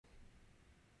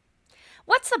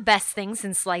What's the best thing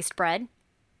since sliced bread?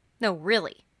 No,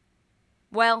 really.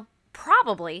 Well,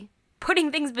 probably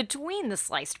putting things between the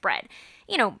sliced bread.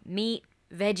 Meat,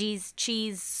 veggies,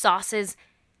 cheese, sauces,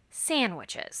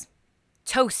 sandwiches.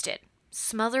 Toasted,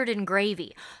 smothered in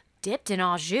gravy, dipped in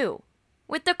au jus,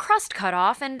 with the crust cut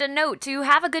off and a note to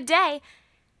have a good day.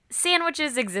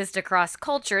 Sandwiches exist across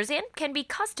cultures and can be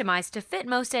customized to fit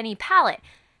most any palate,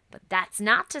 but that's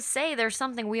not to say there's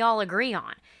something we all agree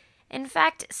on. In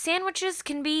fact, sandwiches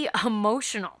can be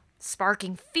emotional,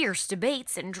 sparking fierce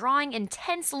debates and drawing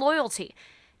intense loyalty.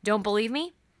 Don't believe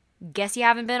me? Guess you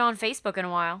haven't been on Facebook in a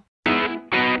while.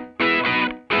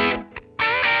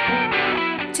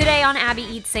 Today on Abby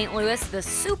Eats St. Louis, the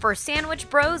Super Sandwich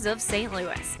Bros of St.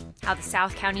 Louis. How the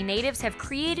South County natives have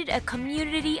created a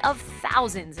community of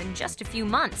thousands in just a few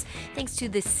months, thanks to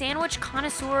the Sandwich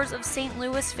Connoisseurs of St.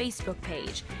 Louis Facebook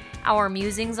page. Our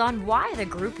musings on why the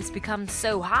group has become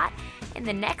so hot, and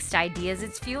the next ideas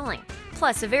it's fueling.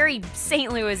 Plus, a very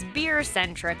St. Louis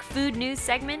beer-centric food news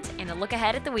segment and a look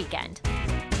ahead at the weekend.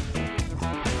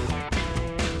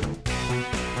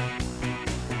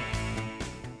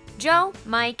 Joe,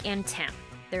 Mike, and Tim.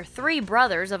 They're three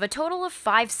brothers of a total of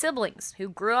 5 siblings who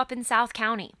grew up in South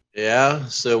County. Yeah,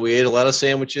 so we ate a lot of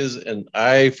sandwiches, and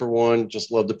I, for one,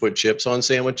 just love to put chips on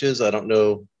sandwiches. I don't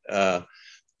know,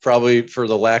 probably for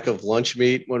the lack of lunch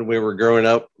meat when we were growing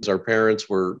up, our parents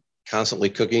were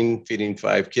constantly cooking, feeding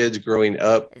 5 kids growing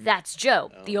up. That's Joe,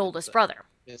 the oldest brother.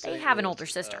 They have an older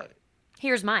sister.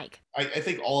 Here's Mike. I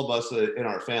think all of us in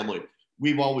our family,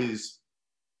 we've always,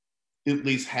 at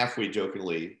least halfway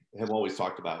jokingly, have always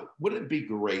talked about, wouldn't it be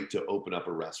great to open up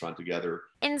a restaurant together?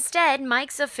 Instead,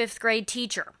 Mike's a 5th grade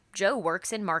teacher. Joe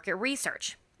works in market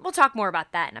research. We'll talk more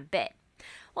about that in a bit.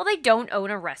 While they don't own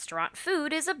a restaurant,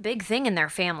 food is a big thing in their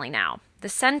family now. The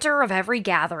center of every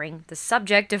gathering, the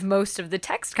subject of most of the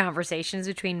text conversations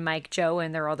between Mike, Joe,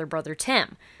 and their other brother,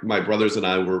 Tim. My brothers and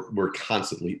I were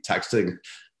constantly texting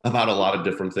about a lot of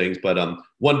different things. But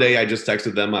one day I just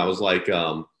texted them. I was like,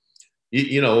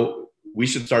 we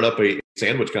should start up a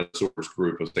sandwich connoisseurs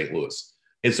group of St. Louis.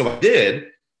 And so I did,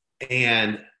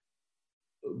 and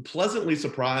pleasantly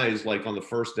surprised, like on the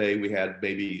first day, we had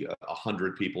maybe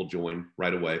 100 people join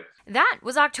right away. That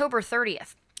was October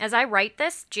 30th. As I write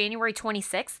this, January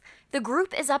 26th, the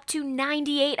group is up to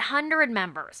 9,800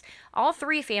 members. All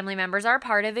 3 family members are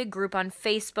part of a group on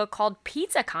Facebook called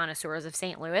Pizza Connoisseurs of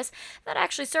St. Louis that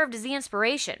actually served as the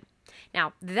inspiration.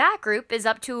 Now, that group is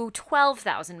up to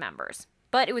 12,000 members.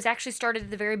 But it was actually started at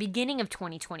the very beginning of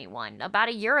 2021, about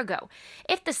a year ago.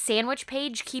 If the sandwich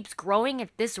page keeps growing at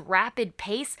this rapid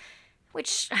pace,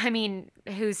 which,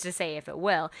 who's to say if it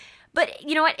will, but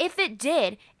you know what, if it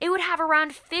did, it would have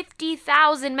around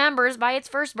 50,000 members by its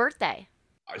first birthday.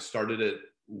 I started it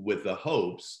with the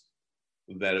hopes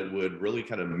that it would really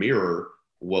kind of mirror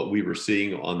what we were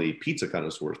seeing on the Pizza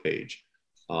Connoisseurs page.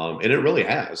 And it really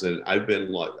has. And I've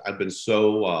been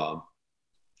so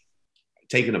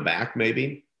taken aback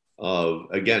maybe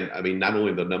again, not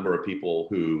only the number of people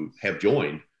who have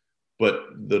joined, but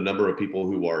the number of people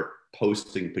who are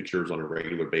posting pictures on a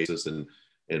regular basis and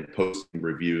posting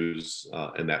reviews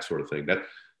and that sort of thing.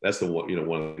 That's the one,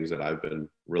 one of the things that I've been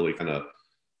really kind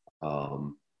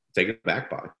of taken aback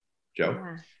by.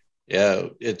 Joe? Yeah,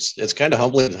 it's kind of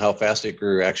humbling how fast it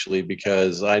grew, actually,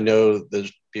 because I know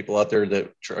there's people out there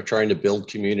that are trying to build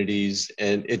communities,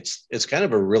 and it's kind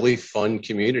of a really fun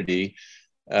community.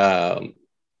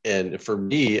 And for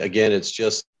me, again, it's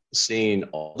just seeing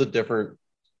all the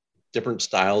different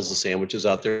styles of sandwiches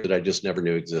out there that I just never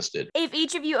knew existed. If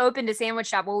each of you opened a sandwich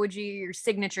shop, what would your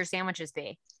signature sandwiches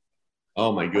be?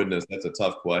 Oh my goodness, that's a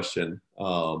tough question.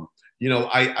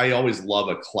 I always love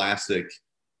a classic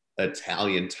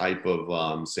Italian type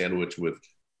of sandwich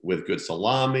with good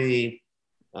salami,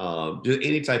 just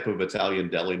any type of Italian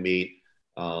deli meat.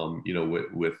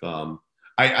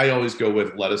 I always go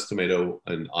with lettuce, tomato,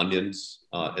 and onions,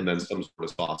 and then some sort of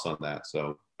sauce on that.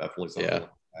 So definitely something like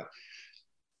that.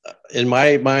 In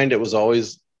my mind, it was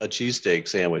always a cheesesteak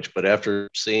sandwich, but after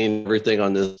seeing everything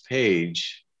on this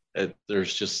page,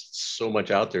 there's just so much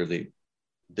out there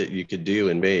that you could do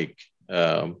and make.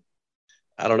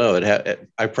 I don't know.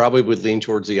 I probably would lean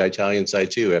towards the Italian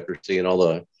side too, after seeing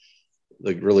all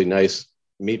the really nice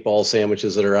meatball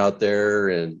sandwiches that are out there,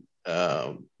 and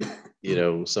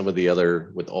some of the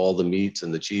other with all the meats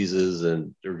and the cheeses,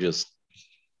 and they're just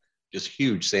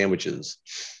huge sandwiches.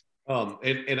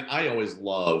 And I always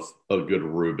love a good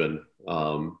Reuben.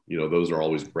 Those are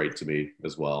always great to me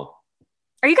as well.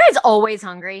 Are you guys always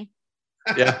hungry?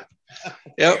 Yeah.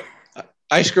 Yep.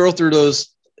 I scroll through those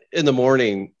in the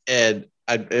morning, and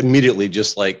I immediately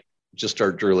just like just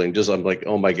start drooling. I'm like,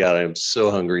 oh my God, I'm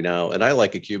so hungry now. And I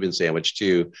like a Cuban sandwich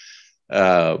too.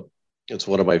 Uh, it's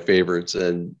one of my favorites.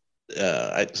 And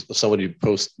somebody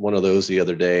posted one of those the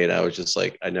other day, and I was just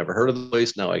like, I never heard of the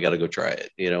place. Now I got to go try it,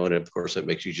 and of course it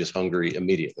makes you just hungry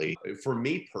immediately. For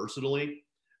me personally,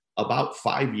 about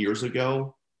 5 years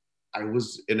ago, I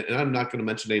was, and I'm not going to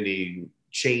mention any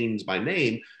chains by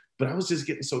name, but I was just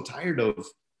getting so tired of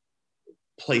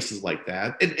places like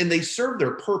that. And they serve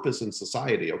their purpose in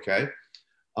society. Okay.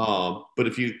 But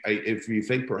if you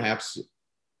think perhaps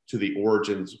to the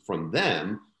origins from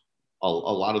them, a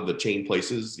lot of the chain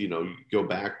places, you go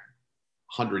back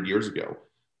 100 years ago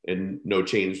and no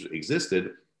chains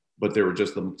existed, but they were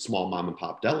just the small mom and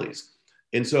pop delis.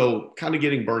 And so kind of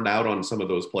getting burned out on some of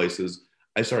those places,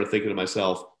 I started thinking to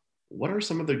myself, what are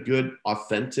some of the good,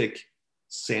 authentic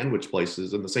sandwich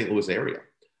places in the St. Louis area?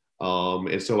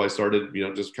 And so I started,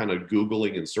 just kind of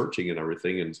Googling and searching and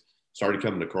everything, and started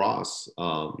coming across, a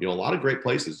lot of great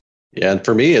places. Yeah. And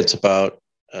for me, it's about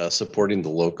supporting the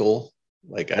local.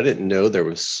 Like, I didn't know there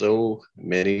was so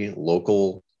many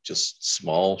local, just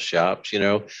small shops,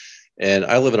 and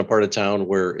I live in a part of town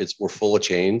where we're full of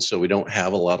chains. So we don't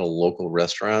have a lot of local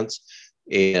restaurants.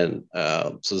 And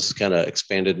so this has kind of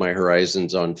expanded my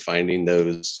horizons on finding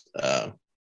those,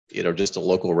 just the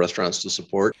local restaurants to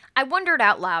support. I wondered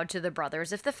out loud to the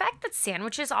brothers if the fact that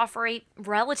sandwiches offer a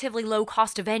relatively low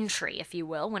cost of entry, if you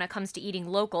will, when it comes to eating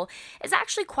local, is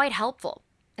actually quite helpful.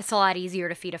 It's a lot easier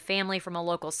to feed a family from a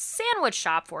local sandwich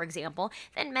shop, for example,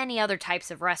 than many other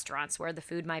types of restaurants where the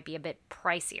food might be a bit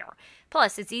pricier.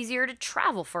 Plus, it's easier to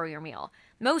travel for your meal.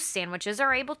 Most sandwiches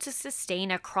are able to sustain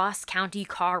a cross-county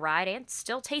car ride and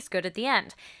still taste good at the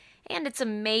end. And it's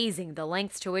amazing the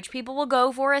lengths to which people will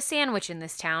go for a sandwich in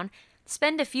this town.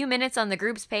 Spend a few minutes on the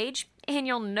group's page, and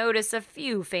you'll notice a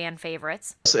few fan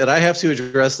favorites. And I have to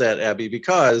address that, Abby,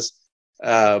 because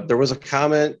there was a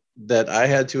comment that I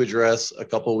had to address a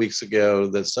couple of weeks ago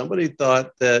that somebody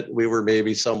thought that we were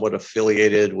maybe somewhat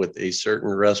affiliated with a certain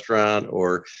restaurant,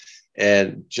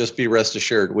 and just be rest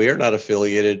assured, we are not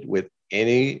affiliated with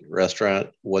any restaurant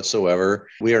whatsoever.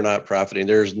 We are not profiting.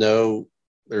 There's no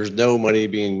money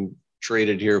being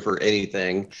traded here for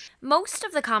anything. Most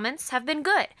of the comments have been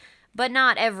good, but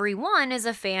not everyone is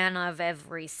a fan of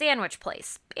every sandwich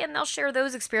place, and they'll share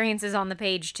those experiences on the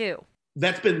page too.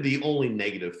 That's been the only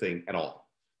negative thing at all,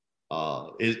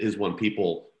 is when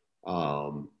people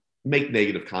make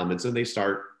negative comments and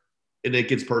it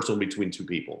gets personal between two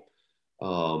people.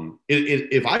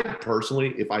 If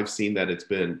I've seen that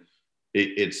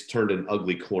it's turned an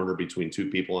ugly corner between two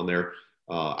people in there,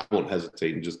 I won't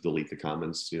hesitate and just delete the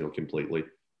comments, completely.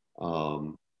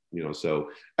 So,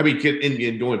 I mean,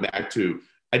 in going back to,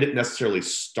 I didn't necessarily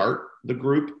start the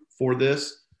group for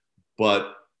this,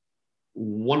 but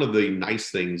one of the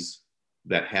nice things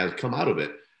that has come out of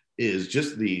it is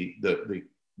just the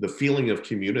feeling of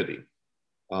community.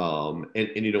 And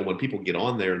when people get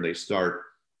on there and they start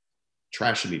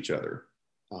trashing each other,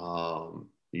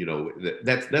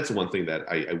 that's one thing that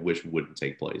I wish wouldn't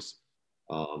take place.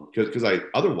 Because I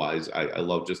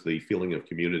love just the feeling of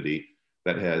community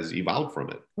that has evolved from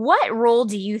it. What role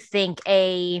do you think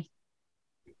a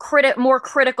more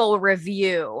critical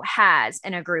review has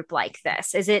in a group like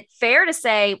this? Is it fair to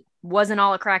say wasn't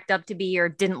all it cracked up to be, or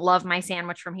didn't love my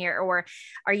sandwich from here, or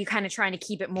are you kind of trying to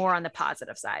keep it more on the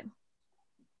positive side?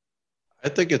 I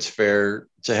think it's fair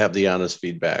to have the honest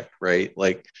feedback, right?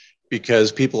 Like,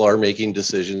 because people are making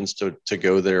decisions to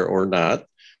go there or not.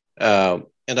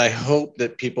 And I hope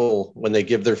that people, when they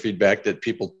give their feedback, that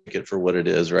people take it for what it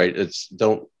is, right? It's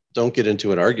don't get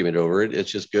into an argument over it.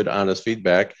 It's just good, honest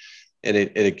feedback. And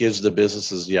it gives the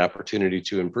businesses the opportunity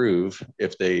to improve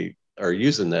if they are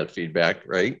using that feedback,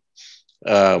 right?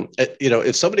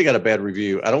 If somebody got a bad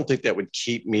review, I don't think that would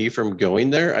keep me from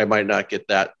going there. I might not get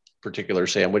that particular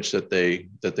sandwich that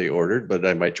they ordered, but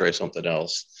I might try something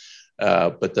else.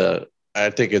 I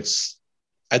think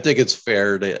it's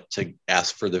fair to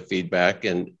ask for the feedback,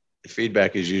 and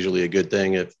feedback is usually a good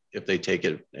thing if they take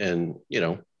it and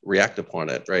react upon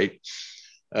it, right?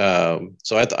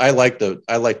 So I like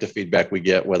the feedback we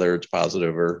get, whether it's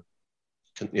positive or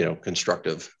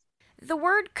constructive. The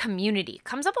word community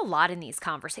comes up a lot in these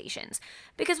conversations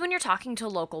because when you're talking to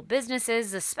local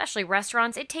businesses, especially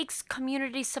restaurants, it takes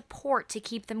community support to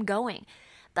keep them going.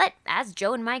 But as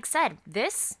Joe and Mike said,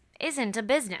 this isn't a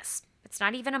business. It's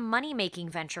not even a money-making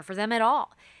venture for them at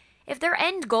all. If their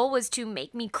end goal was to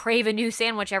make me crave a new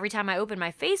sandwich every time I open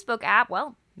my Facebook app,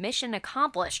 well, mission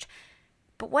accomplished.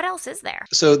 But what else is there?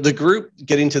 So the group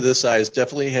getting to this size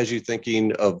definitely has you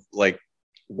thinking of like,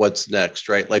 what's next,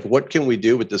 right? Like, what can we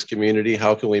do with this community?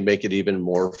 How can we make it even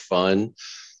more fun?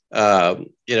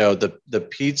 The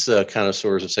pizza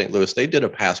connoisseurs of St. Louis, they did a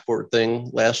passport thing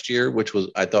last year, which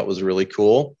I thought was really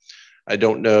cool. I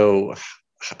don't know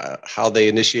how they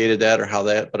initiated that or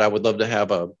but I would love to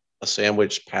have a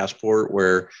sandwich passport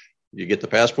where you get the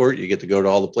passport, you get to go to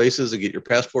all the places and get your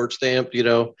passport stamped,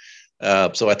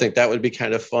 So I think that would be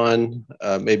kind of fun,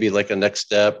 maybe like a next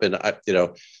step. And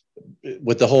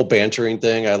with the whole bantering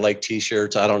thing, I like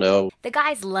t-shirts. I don't know. The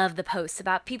guys love the posts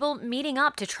about people meeting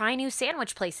up to try new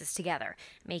sandwich places together,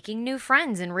 making new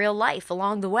friends in real life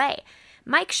along the way.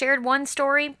 Mike shared one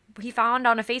story he found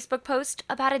on a Facebook post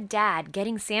about a dad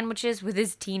getting sandwiches with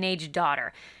his teenage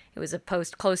daughter. It was a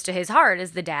post close to his heart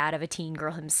as the dad of a teen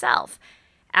girl himself.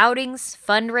 Outings,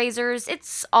 fundraisers,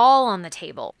 it's all on the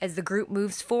table as the group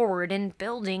moves forward in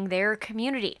building their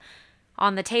community.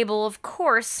 On the table, of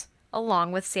course,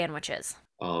 along with sandwiches.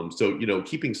 So,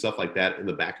 keeping stuff like that in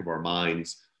the back of our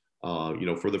minds,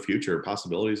 for the future,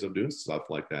 possibilities of doing stuff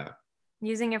like that.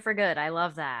 Using it for good. I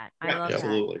love that. I love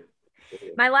absolutely.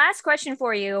 That. My last question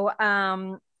for you,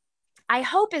 I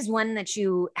hope is one that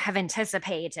you have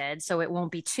anticipated, so it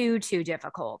won't be too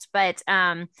difficult. But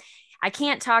I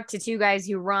can't talk to two guys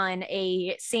who run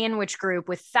a sandwich group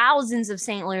with thousands of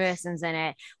St. Louisans in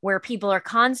it, where people are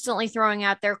constantly throwing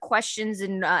out their questions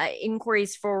and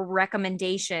inquiries for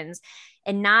recommendations,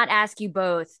 and not ask you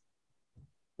both,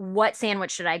 what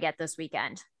sandwich should I get this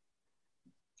weekend?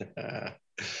 All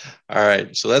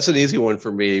right. So that's an easy one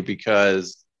for me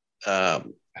because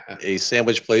a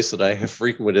sandwich place that I have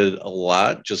frequented a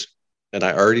lot, and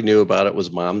I already knew about it,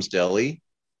 was Mom's Deli,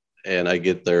 and I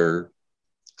get their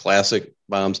classic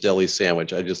Mom's Deli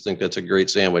sandwich. I just think that's a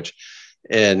great sandwich.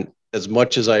 And as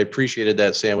much as I appreciated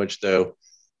that sandwich, though,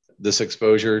 this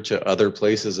exposure to other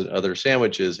places and other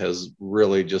sandwiches has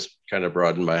really just kind of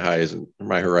broadened my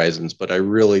horizons. But I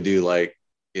really do like,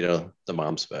 the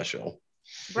Mom Special.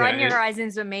 Broaden your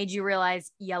horizons, what made you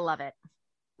realize you love it.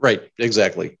 Right,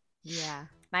 exactly. Yeah.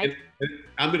 Mike?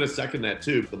 I'm going to second that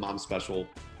too. The Mom Special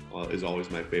is always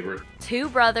my favorite. Two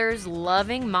brothers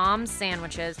loving Mom's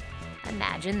sandwiches.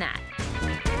 Imagine that.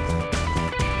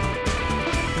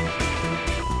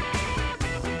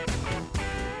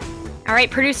 All right,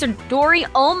 producer Dory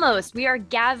Olmos, we are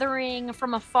gathering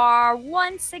from afar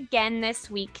once again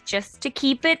this week just to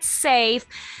keep it safe.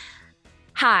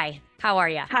 Hi, how are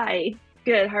you? Hi.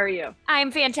 Good. How are you?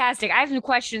 I'm fantastic. I have some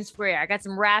questions for you. I got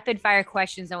some rapid fire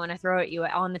questions I want to throw at you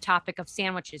on the topic of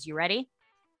sandwiches. You ready?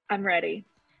 I'm ready.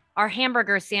 Are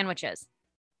hamburgers sandwiches?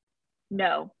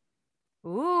 No.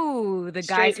 Ooh, the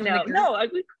guys from the group. No,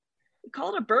 we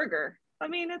call it a burger. I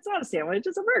mean, it's not a sandwich,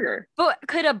 it's a burger. But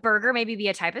could a burger maybe be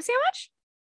a type of sandwich?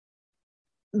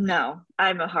 No,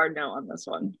 I'm a hard no on this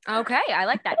one. Okay, I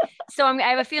like that. So I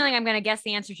have a feeling I'm going to guess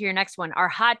the answer to your next one. Are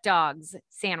hot dogs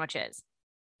sandwiches?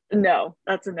 No,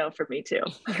 that's a no for me too.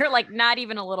 You're like, not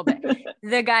even a little bit.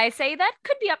 The guys say that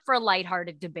could be up for a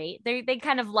lighthearted debate. They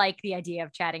kind of like the idea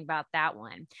of chatting about that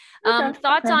one.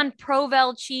 Thoughts on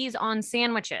Provel cheese on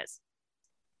sandwiches?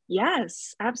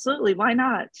 Yes, absolutely. Why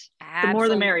not? Absolutely. The more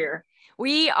the merrier.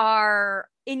 We are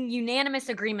in unanimous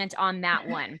agreement on that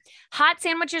one. Hot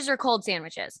sandwiches or cold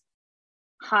sandwiches?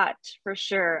 Hot, for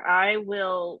sure. I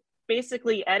will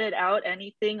basically edit out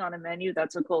anything on a menu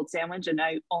that's a cold sandwich, and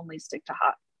I only stick to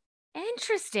hot.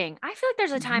 Interesting. I feel like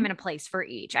there's a time and a place for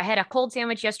each. I had a cold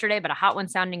sandwich yesterday, but a hot one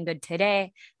sounding good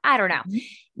today. I don't know.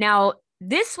 Now,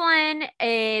 this one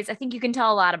is, I think you can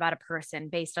tell a lot about a person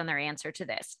based on their answer to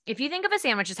this. If you think of a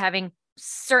sandwich as having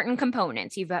certain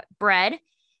components, you've got bread,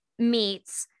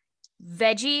 meats,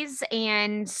 veggies,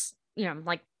 and,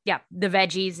 the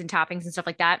veggies and toppings and stuff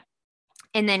like that.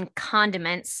 And then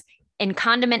condiments, and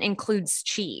condiment includes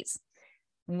cheese.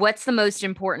 What's the most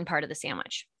important part of the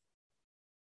sandwich?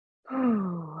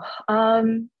 I'd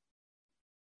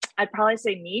probably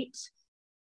say meat,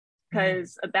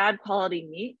 because a bad quality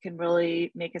meat can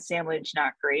really make a sandwich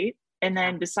not great. And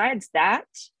then besides that,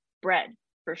 bread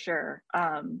for sure.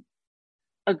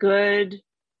 A good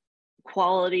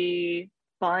quality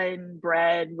bun,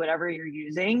 bread, whatever you're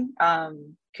using,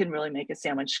 can really make a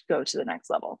sandwich go to the next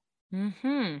level.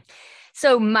 Mm-hmm.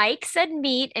 So Mike said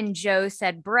meat and Joe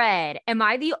said bread. Am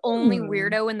I the only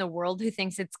weirdo in the world who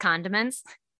thinks it's condiments?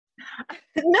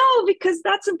 No, because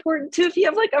that's important too. If you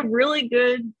have like a really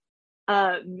good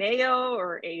mayo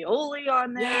or aioli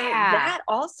on there, that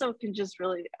also can just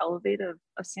really elevate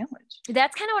a sandwich.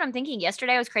 That's kind of what I'm thinking.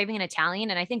 Yesterday I was craving an Italian,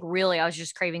 and I think really I was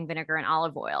just craving vinegar and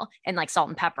olive oil and like salt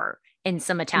and pepper and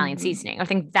some Italian seasoning. I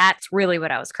think that's really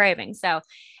what I was craving. So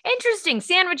interesting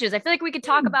sandwiches. I feel like we could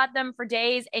talk about them for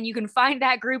days, and you can find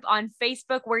that group on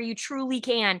Facebook where you truly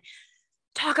can.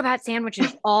 talk about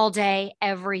sandwiches all day,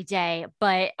 every day,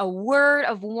 but a word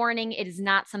of warning, it is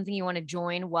not something you want to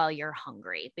join while you're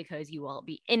hungry because you will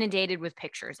be inundated with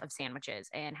pictures of sandwiches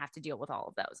and have to deal with all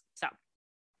of those. So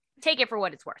take it for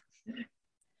what it's worth.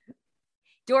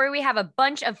 Dory, we have a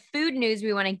bunch of food news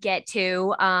we want to get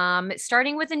to,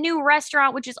 starting with a new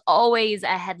restaurant, which is always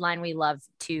a headline we love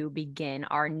to begin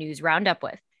our news roundup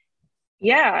with.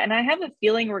 Yeah, and I have a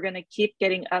feeling we're going to keep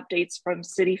getting updates from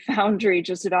City Foundry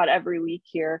just about every week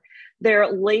here.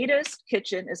 Their latest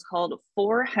kitchen is called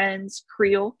Four Hens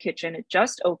Creole Kitchen. It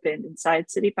just opened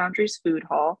inside City Foundry's food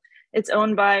hall. It's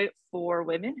owned by four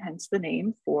women, hence the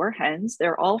name, Four Hens.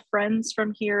 They're all friends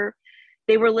from here.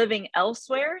 They were living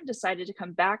elsewhere and decided to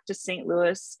come back to St.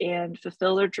 Louis and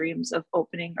fulfill their dreams of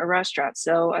opening a restaurant.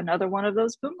 So another one of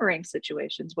those boomerang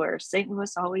situations where St.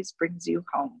 Louis always brings you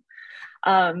home.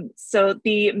 So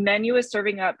the menu is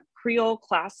serving up Creole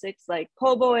classics like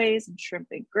po' boys and shrimp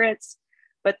and grits,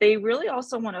 but they really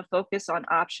also want to focus on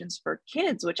options for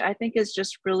kids, which I think is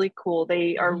just really cool.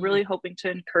 They are really hoping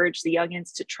to encourage the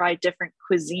youngins to try different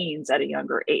cuisines at a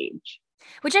younger age.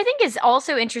 Which I think is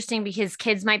also interesting because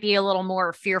kids might be a little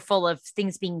more fearful of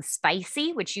things being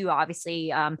spicy, which you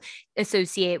obviously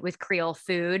associate with Creole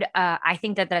food. I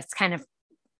think that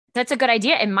that's a good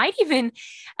idea. It might even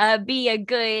be a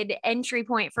good entry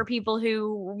point for people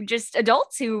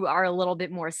adults who are a little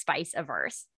bit more spice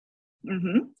averse.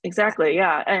 Exactly.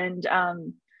 Yeah.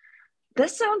 And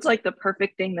this sounds like the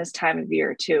perfect thing this time of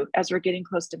year too, as we're getting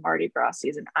close to Mardi Gras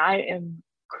season. I am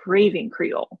craving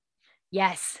Creole.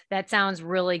 Yes, that sounds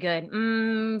really good.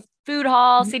 Food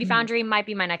hall, City Foundry might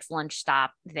be my next lunch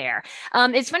stop there.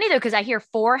 It's funny though, because I hear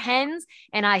Four Hens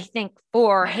and I think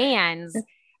Four Hands.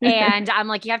 And I'm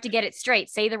like, you have to get it straight,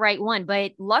 say the right one.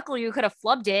 But luckily you could have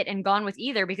flubbed it and gone with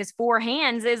either because Four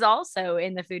Hands is also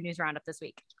in the food news roundup this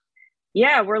week.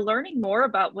 Yeah, we're learning more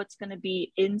about what's going to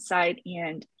be inside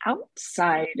and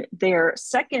outside their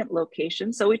second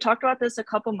location. So we talked about this a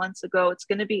couple months ago. It's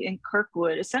going to be in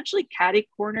Kirkwood, essentially catty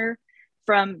corner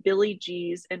from Billy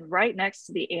G's and right next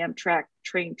to the Amtrak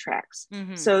train tracks.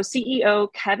 So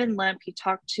CEO Kevin Lemp, he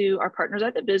talked to our partners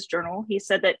at the Biz Journal. He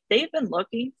said that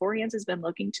Four Hands has been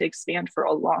looking to expand for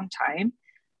a long time,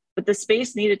 but the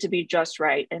space needed to be just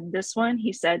right. And this one,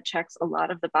 he said, checks a lot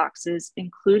of the boxes,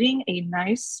 including a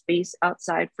nice space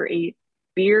outside for a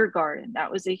beer garden.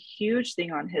 That was a huge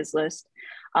thing on his list.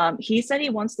 He said he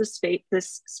wants this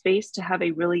space to have a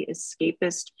really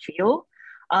escapist feel.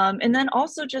 And then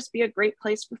also just be a great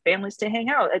place for families to hang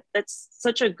out. That's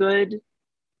such a good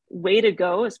way to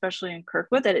go, especially in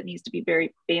Kirkwood, that it needs to be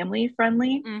very family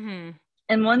friendly.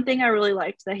 And one thing I really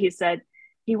liked that he said,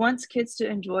 he wants kids to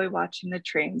enjoy watching the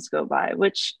trains go by,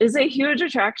 which is a huge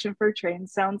attraction for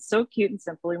trains. Sounds so cute and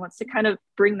simple. He wants to kind of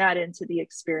bring that into the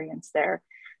experience there.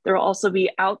 There will also be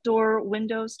outdoor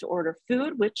windows to order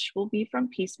food, which will be from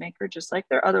Peacemaker, just like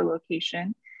their other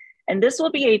location. And this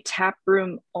will be a tap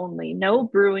room only, no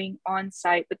brewing on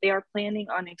site, but they are planning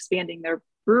on expanding their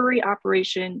brewery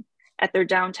operation at their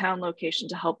downtown location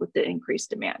to help with the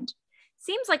increased demand.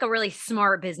 Seems like a really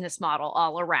smart business model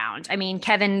all around. I mean,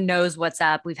 Kevin knows what's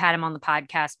up. We've had him on the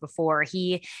podcast before.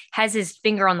 He has his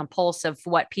finger on the pulse of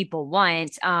what people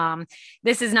want.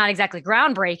 This is not exactly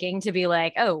groundbreaking to be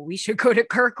like, oh, we should go to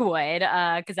Kirkwood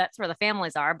because that's where the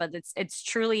families are. But it's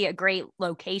truly a great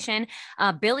location.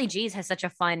 Billy G's has such a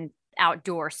fun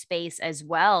outdoor space as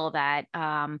well that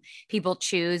people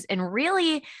choose. And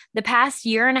really the past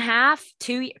year and a half,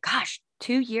 2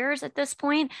 years at this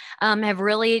point, have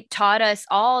really taught us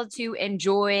all to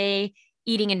enjoy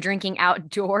eating and drinking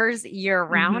outdoors year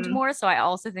round more. So I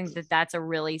also think that that's a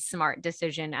really smart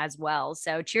decision as well.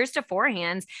 So cheers to Four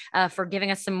Hands for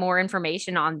giving us some more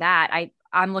information on that.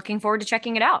 I'm looking forward to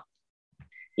checking it out.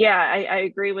 Yeah, I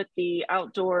agree with the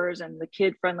outdoors and the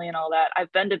kid friendly and all that.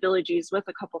 I've been to Billy G's with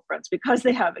a couple friends because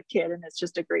they have a kid and it's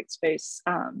just a great space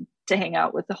to hang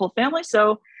out with the whole family.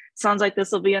 So sounds like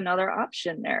this will be another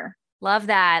option there. Love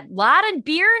that. A lot of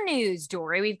beer news,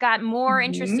 Dory. We've got more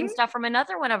interesting stuff from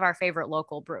another one of our favorite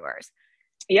local brewers.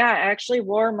 Yeah, I actually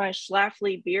wore my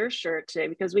Schlafly beer shirt today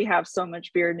because we have so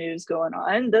much beer news going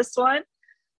on. This one,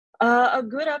 a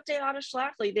good update out of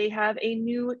Schlafly. They have a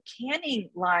new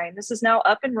canning line. This is now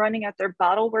up and running at their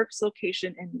Bottle Works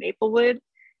location in Maplewood.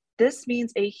 This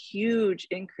means a huge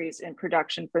increase in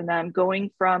production for them,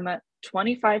 going from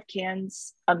 25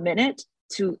 cans a minute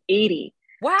to 80.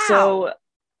 Wow. So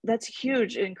that's a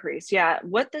huge increase. Yeah.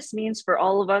 What this means for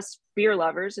all of us beer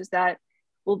lovers is that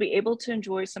we'll be able to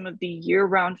enjoy some of the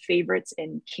year-round favorites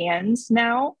in cans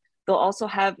now. They'll also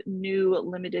have new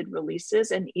limited releases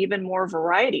and even more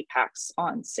variety packs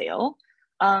on sale.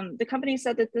 The company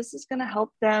said that this is going to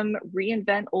help them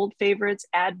reinvent old favorites,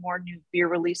 add more new beer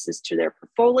releases to their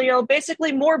portfolio,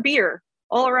 basically more beer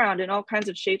all around in all kinds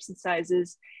of shapes and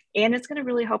sizes. And it's going to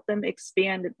really help them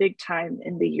expand big time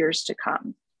in the years to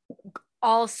come.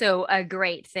 Also a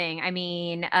great thing. I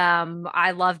mean,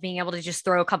 I love being able to just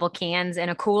throw a couple cans in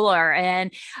a cooler.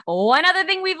 And one other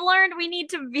thing we've learned we need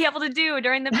to be able to do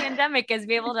during the pandemic is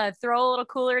be able to throw a little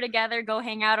cooler together, go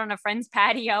hang out on a friend's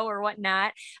patio or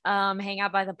whatnot, hang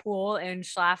out by the pool. And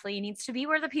Schlafly needs to be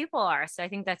where the people are. So I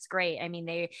think that's great. I mean,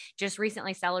 they just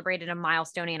recently celebrated a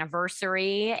milestone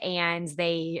anniversary, and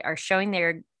they are showing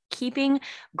they're keeping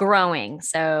growing.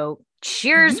 So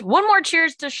cheers. One more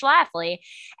cheers to Schlafly.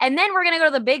 And then we're going to go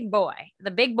to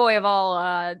the big boy of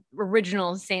all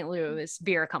original St. Louis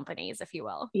beer companies, if you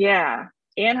will. Yeah.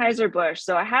 Anheuser-Busch.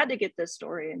 So I had to get this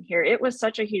story in here. It was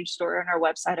such a huge story on our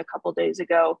website a couple days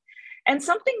ago, and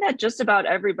something that just about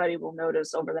everybody will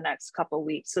notice over the next couple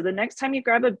weeks. So the next time you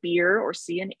grab a beer or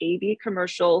see an AV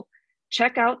commercial,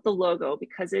 check out the logo,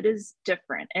 because it is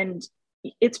different, and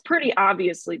it's pretty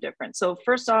obviously different. So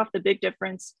first off, the big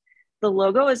difference, the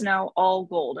logo is now all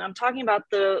gold. And I'm talking about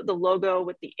the logo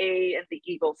with the A and the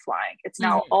eagle flying. It's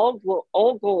now all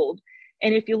gold.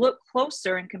 And if you look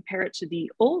closer and compare it to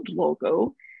the old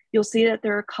logo, you'll see that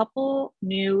there are a couple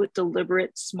new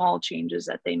deliberate small changes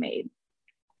that they made.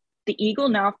 The eagle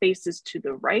now faces to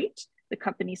the right. The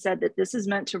company said that this is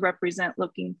meant to represent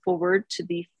looking forward to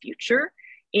the future.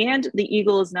 And the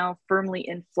eagle is now firmly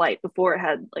in flight. Before it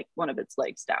had like one of its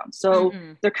legs down. So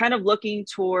they're kind of looking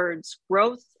towards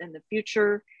growth in the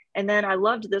future. And then I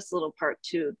loved this little part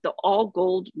too. The all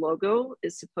gold logo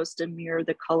is supposed to mirror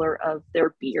the color of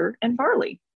their beer and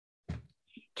barley.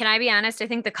 Can I be honest? I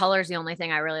think the color is the only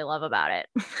thing I really love about it.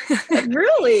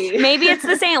 Really? Maybe it's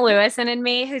the St. Louis and in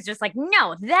me who's just like,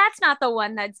 no, that's not the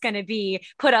one that's going to be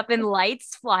put up in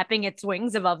lights, flapping its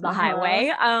wings above the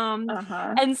highway.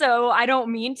 And so I don't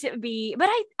mean to be, but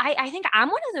I think I'm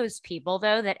one of those people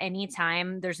though, that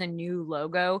anytime there's a new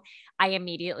logo, I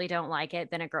immediately don't like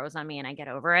it. Then it grows on me and I get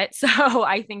over it. So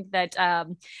I think that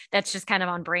that's just kind of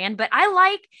on brand, but I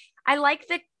like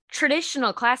the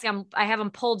traditional classic. I have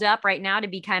them pulled up right now to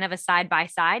be kind of a side by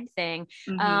side thing.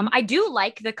 I do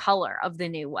like the color of the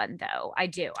new one though. I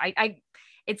do.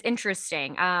 It's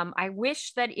interesting. I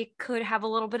wish that it could have a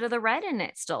little bit of the red in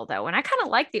it still though. And I kind of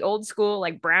like the old school,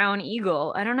 like brown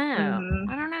eagle. I don't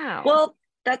know. Well,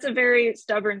 that's a very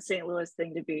stubborn St. Louis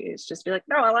thing to be. It's just be like,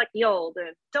 no, I like the old,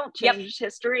 and don't change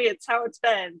history. It's how it's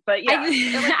been. But yeah, like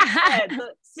you said,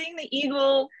 seeing the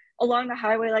eagle along the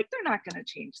highway, like they're not going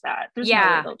to change that. There's no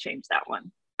way they'll change that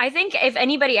one. I think if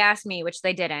anybody asked me, which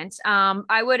they didn't,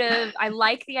 I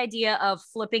like the idea of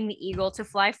flipping the eagle to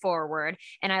fly forward.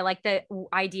 And I like the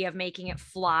idea of making it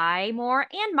fly more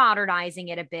and modernizing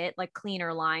it a bit, like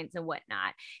cleaner lines and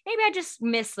whatnot. Maybe I just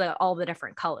miss all the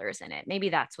different colors in it. Maybe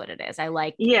that's what it is. I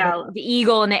like the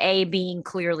eagle and the A being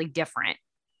clearly different.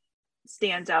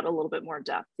 Stands out a little bit more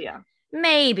depth. Yeah.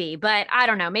 Maybe, but I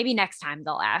don't know. Maybe next time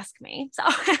they'll ask me. So,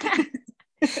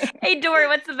 hey, Dory,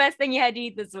 what's the best thing you had to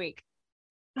eat this week?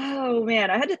 Oh man,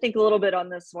 I had to think a little bit on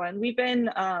this one. We've been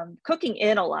cooking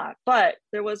in a lot, but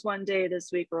there was one day this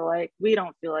week we're like, we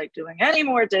don't feel like doing any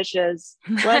more dishes.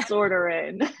 Let's order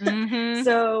in.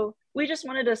 So we just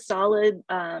wanted a solid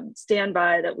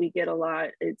standby that we get a lot.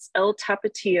 It's El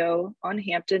Tapatio on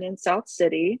Hampton in South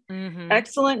City.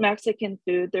 Excellent Mexican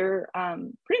food. They're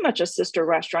pretty much a sister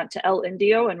restaurant to El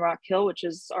Indio in Rock Hill, which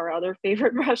is our other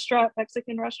favorite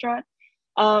Mexican restaurant.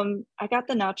 I got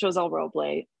the nachos al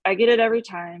roble. I get it every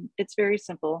time. It's very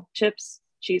simple. Chips,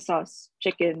 cheese sauce,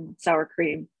 chicken, sour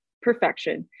cream,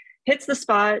 perfection. Hits the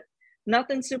spot.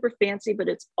 Nothing super fancy, but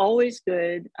it's always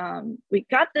good. We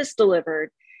got this delivered.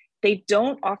 They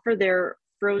don't offer their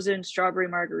frozen strawberry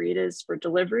margaritas for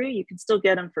delivery. You can still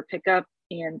get them for pickup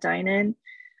and dine in.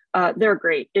 They're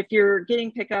great. If you're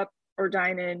getting pickup or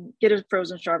dine in, get a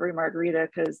frozen strawberry margarita,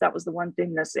 because that was the one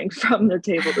thing missing from the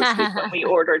table this week when we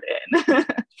ordered in.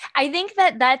 I think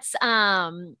that's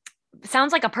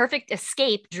sounds like a perfect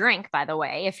escape drink, by the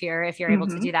way, if you're able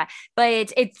to do that.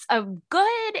 But it's a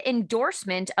good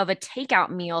endorsement of a takeout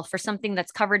meal for something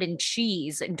that's covered in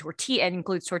cheese and tortilla, and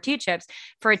includes tortilla chips,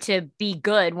 for it to be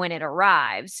good when it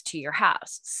arrives to your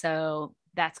house. So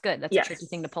that's good. That's a tricky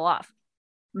thing to pull off.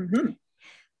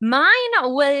 Mine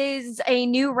was a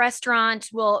new restaurant,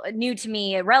 well, new to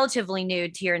me, relatively new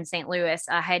to here in St. Louis.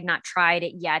 I had not tried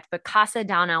it yet, but Casa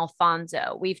Don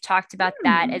Alfonso. We've talked about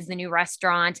that as the new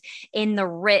restaurant in the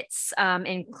Ritz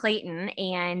in Clayton,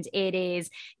 and it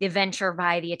is the venture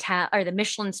by the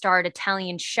Michelin-starred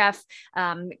Italian chef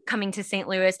coming to St.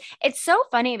 Louis. It's so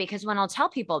funny because when I'll tell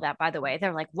people that, by the way,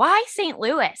 they're like, "Why St.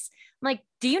 Louis?" like,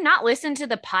 do you not listen to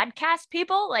the podcast,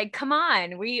 people? Like, come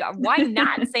on, why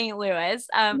not St. Louis?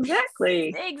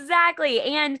 Exactly.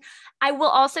 And I will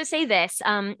also say this,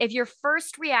 if your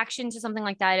first reaction to something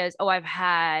like that is, oh, I've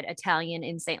had Italian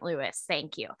in St. Louis,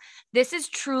 thank you. This is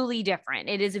truly different.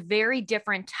 It is a very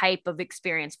different type of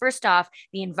experience. First off,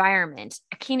 the environment,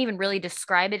 I can't even really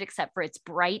describe it except for it's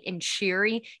bright and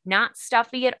cheery, not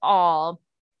stuffy at all.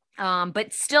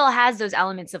 But still has those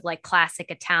elements of like classic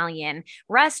Italian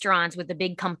restaurants with the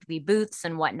big comfy booths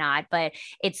and whatnot, but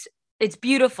it's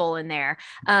beautiful in there.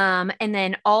 And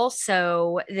then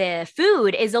also the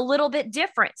food is a little bit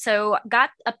different. So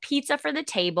got a pizza for the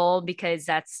table because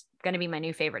that's going to be my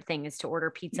new favorite thing is to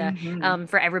order pizza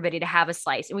for everybody to have a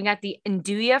slice. And we got the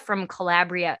Nduja from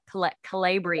Calabria.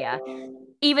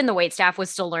 Even the waitstaff was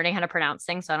still learning how to pronounce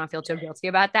things, so I don't feel too guilty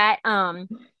about that.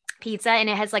 Pizza, and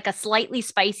it has like a slightly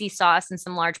spicy sauce and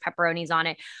some large pepperonis on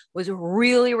it. Was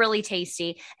really, really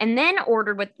tasty. And then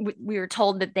ordered what we were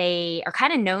told that they are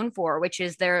kind of known for, which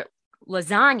is their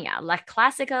lasagna, La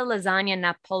Classica Lasagna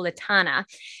Napolitana.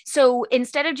 So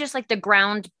instead of just like the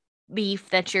ground beef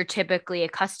that you're typically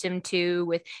accustomed to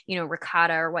with,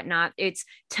 ricotta or whatnot, it's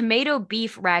tomato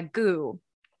beef ragu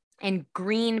and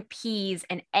green peas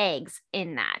and eggs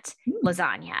in that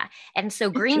lasagna. And so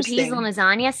green peas and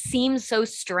lasagna seems so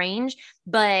strange,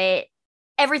 but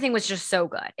everything was just so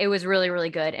good. It was really, really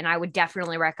good. And I would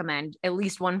definitely recommend at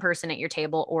least one person at your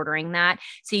table ordering that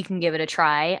so you can give it a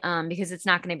try, because it's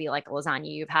not going to be like a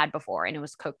lasagna you've had before, and it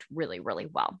was cooked really, really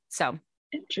well. So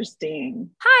interesting.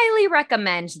 Highly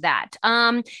recommend that.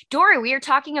 Dory, we are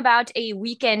talking about a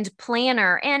weekend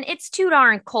planner, and it's too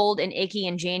darn cold and icky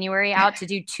in January out to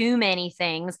do too many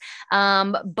things.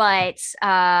 But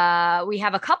we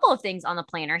have a couple of things on the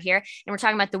planner here, and we're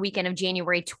talking about the weekend of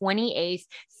January 28th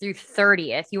through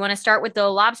 30th. You want to start with the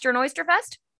Lobster and Oyster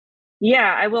Fest?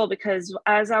 Yeah, I will, because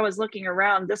as I was looking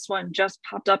around, this one just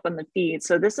popped up on the feed.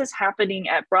 So this is happening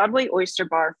at Broadway Oyster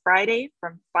Bar Friday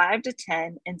from 5 to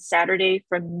 10 and Saturday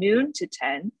from noon to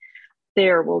 10.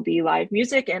 There will be live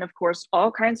music and, of course,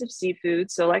 all kinds of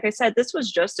seafood. So like I said, this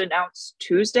was just announced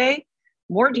Tuesday.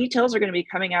 More details are going to be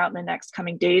coming out in the next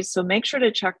coming days. So make sure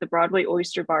to check the Broadway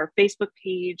Oyster Bar Facebook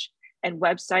page and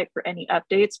website for any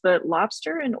updates. But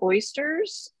lobster and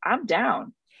oysters, I'm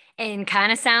down. And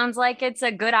kind of sounds like it's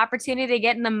a good opportunity to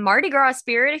get in the Mardi Gras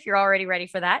spirit if you're already ready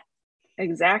for that.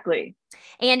 Exactly.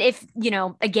 And if,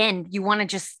 again, you want to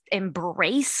just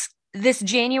embrace this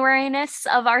January-ness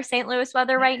of our St. Louis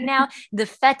weather right now, the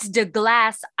Fête de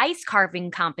Glace ice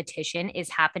carving competition is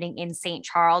happening in St.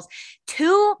 Charles.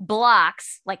 2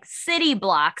 blocks, like city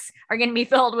blocks, are going to be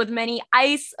filled with many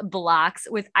ice blocks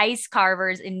with ice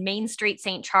carvers in Main Street,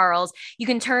 St. Charles. You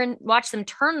can watch them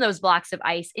turn those blocks of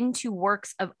ice into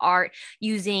works of art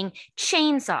using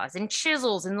chainsaws and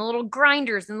chisels and the little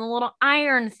grinders and the little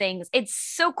iron things. It's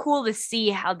so cool to see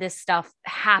how this stuff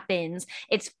happens.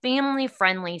 It's family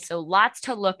friendly, so lots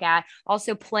to look at.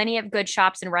 Also, plenty of good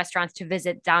shops and restaurants to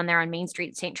visit down there on Main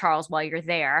Street, St. Charles, while you're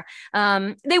there.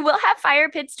 They will have fire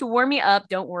pits to warm you up.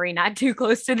 Don't worry, not too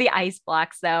close to the ice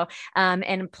blocks, though.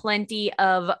 And plenty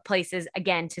of places,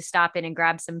 again, to stop in and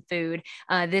grab some food.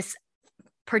 This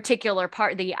particular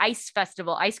part, the ice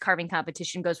festival, ice carving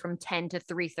competition, goes from 10 to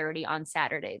 3:30 on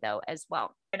Saturday, though, as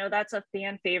well. I know that's a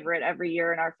fan favorite every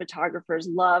year, and our photographers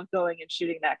love going and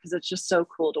shooting that because it's just so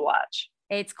cool to watch.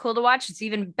 It's cool to watch. It's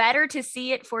even better to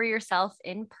see it for yourself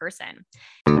in person.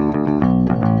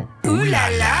 Ooh la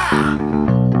la!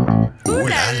 Ooh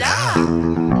la la!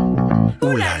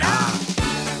 Ooh la la!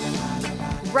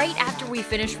 Right after we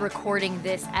finished recording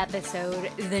this episode,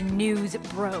 the news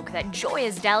broke that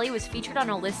Gioia's Deli was featured on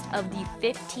a list of the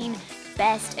 15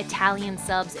 best Italian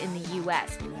subs in the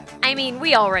U.S. I mean,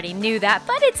 we already knew that,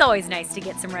 but it's always nice to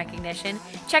get some recognition.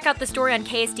 Check out the story on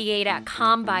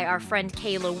KSDA.com by our friend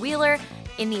Kayla Wheeler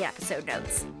in the episode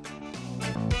notes.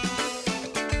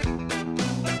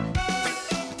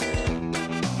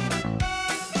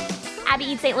 Abby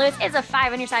Eats St. Louis is a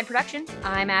 5 on Your Side production.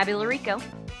 I'm Abby Larico.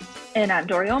 And I'm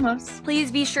Dory Olmos.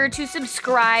 Please be sure to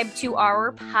subscribe to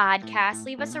our podcast.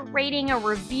 Leave us a rating, a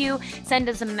review. Send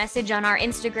us a message on our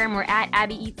Instagram. We're at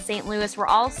Abby Eats St. Louis. We're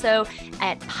also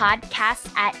at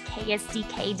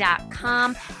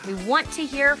podcasts@ksdk.com. We want to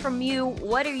hear from you.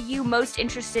 What are you most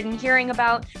interested in hearing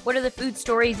about? What are the food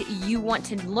stories you want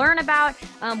to learn about?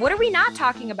 What are we not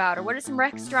talking about? Or what are some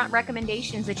restaurant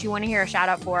recommendations that you want to hear a shout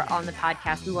out for on the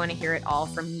podcast? We want to hear it all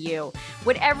from you.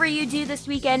 Whatever you do this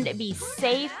weekend, be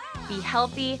safe, be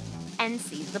healthy, and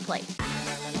seize the plate.